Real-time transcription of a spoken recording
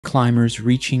climbers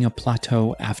reaching a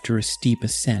plateau after a steep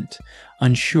ascent,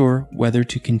 unsure whether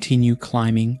to continue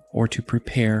climbing or to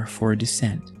prepare for a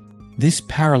descent. This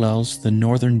parallels the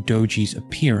Northern Doji's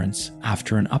appearance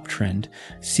after an uptrend,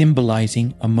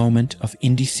 symbolizing a moment of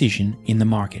indecision in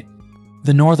the market.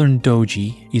 The Northern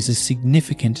Doji is a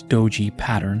significant doji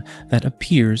pattern that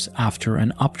appears after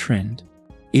an uptrend.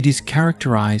 It is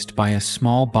characterized by a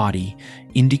small body,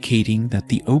 indicating that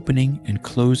the opening and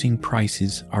closing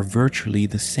prices are virtually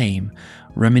the same,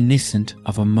 reminiscent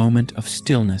of a moment of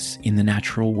stillness in the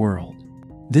natural world.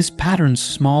 This pattern's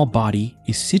small body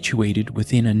is situated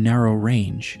within a narrow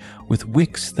range, with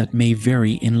wicks that may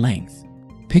vary in length.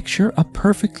 Picture a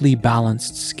perfectly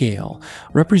balanced scale,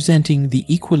 representing the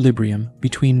equilibrium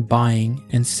between buying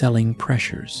and selling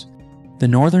pressures. The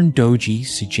Northern Doji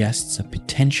suggests a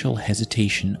potential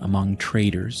hesitation among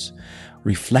traders,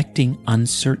 reflecting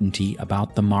uncertainty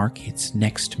about the market's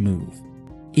next move.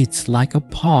 It's like a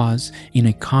pause in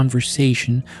a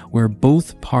conversation where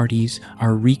both parties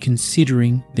are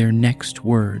reconsidering their next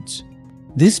words.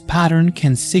 This pattern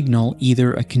can signal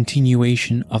either a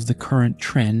continuation of the current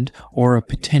trend or a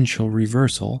potential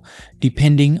reversal,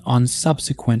 depending on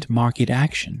subsequent market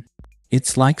action.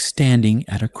 It's like standing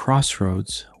at a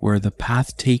crossroads where the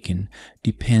path taken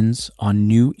depends on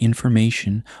new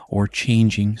information or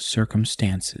changing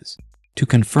circumstances. To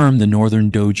confirm the Northern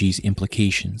Doji's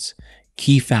implications,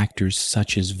 key factors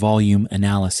such as volume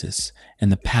analysis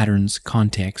and the pattern's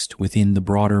context within the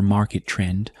broader market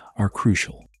trend are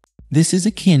crucial. This is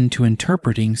akin to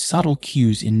interpreting subtle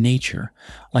cues in nature,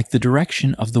 like the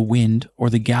direction of the wind or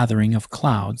the gathering of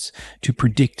clouds, to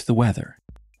predict the weather.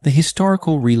 The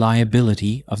historical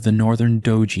reliability of the Northern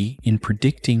Doji in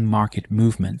predicting market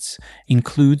movements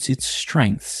includes its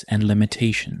strengths and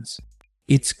limitations.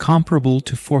 It's comparable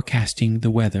to forecasting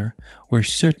the weather, where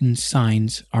certain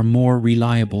signs are more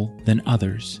reliable than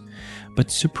others, but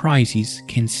surprises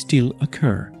can still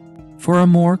occur. For a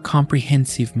more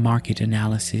comprehensive market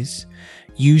analysis,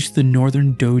 use the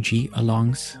Northern Doji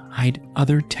alongside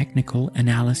other technical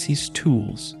analysis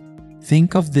tools.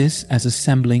 Think of this as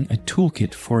assembling a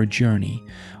toolkit for a journey,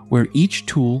 where each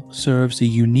tool serves a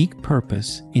unique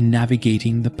purpose in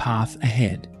navigating the path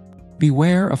ahead.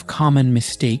 Beware of common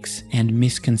mistakes and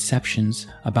misconceptions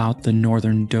about the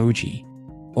Northern Doji.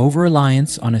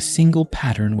 Over-reliance on a single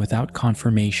pattern without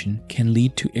confirmation can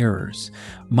lead to errors,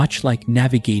 much like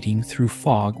navigating through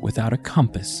fog without a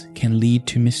compass can lead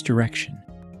to misdirection.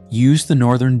 Use the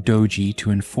Northern Doji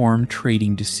to inform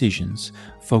trading decisions,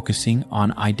 focusing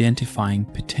on identifying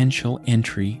potential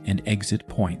entry and exit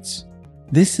points.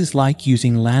 This is like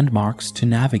using landmarks to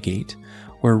navigate,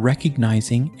 where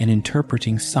recognizing and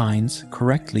interpreting signs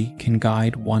correctly can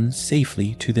guide one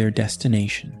safely to their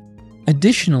destination.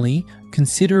 Additionally,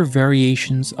 consider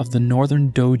variations of the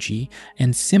Northern Doji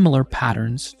and similar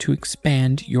patterns to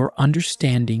expand your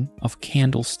understanding of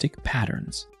candlestick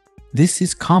patterns. This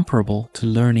is comparable to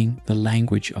learning the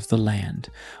language of the land,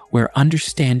 where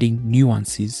understanding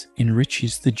nuances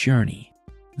enriches the journey.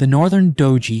 The Northern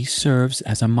Doji serves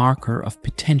as a marker of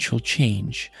potential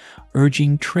change,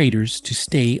 urging traders to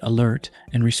stay alert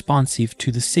and responsive to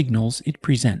the signals it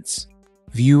presents.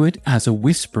 View it as a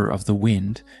whisper of the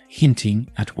wind, hinting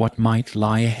at what might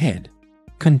lie ahead.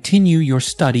 Continue your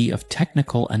study of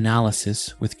technical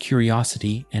analysis with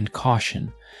curiosity and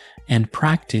caution, and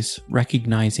practice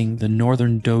recognizing the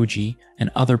Northern Doji and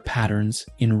other patterns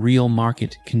in real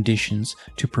market conditions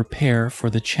to prepare for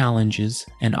the challenges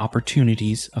and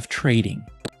opportunities of trading.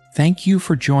 Thank you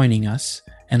for joining us,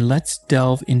 and let's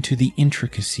delve into the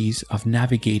intricacies of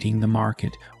navigating the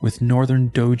market with Northern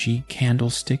Doji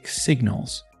candlestick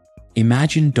signals.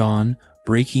 Imagine dawn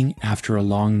breaking after a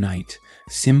long night,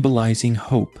 symbolizing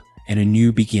hope and a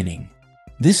new beginning.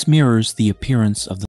 This mirrors the appearance of the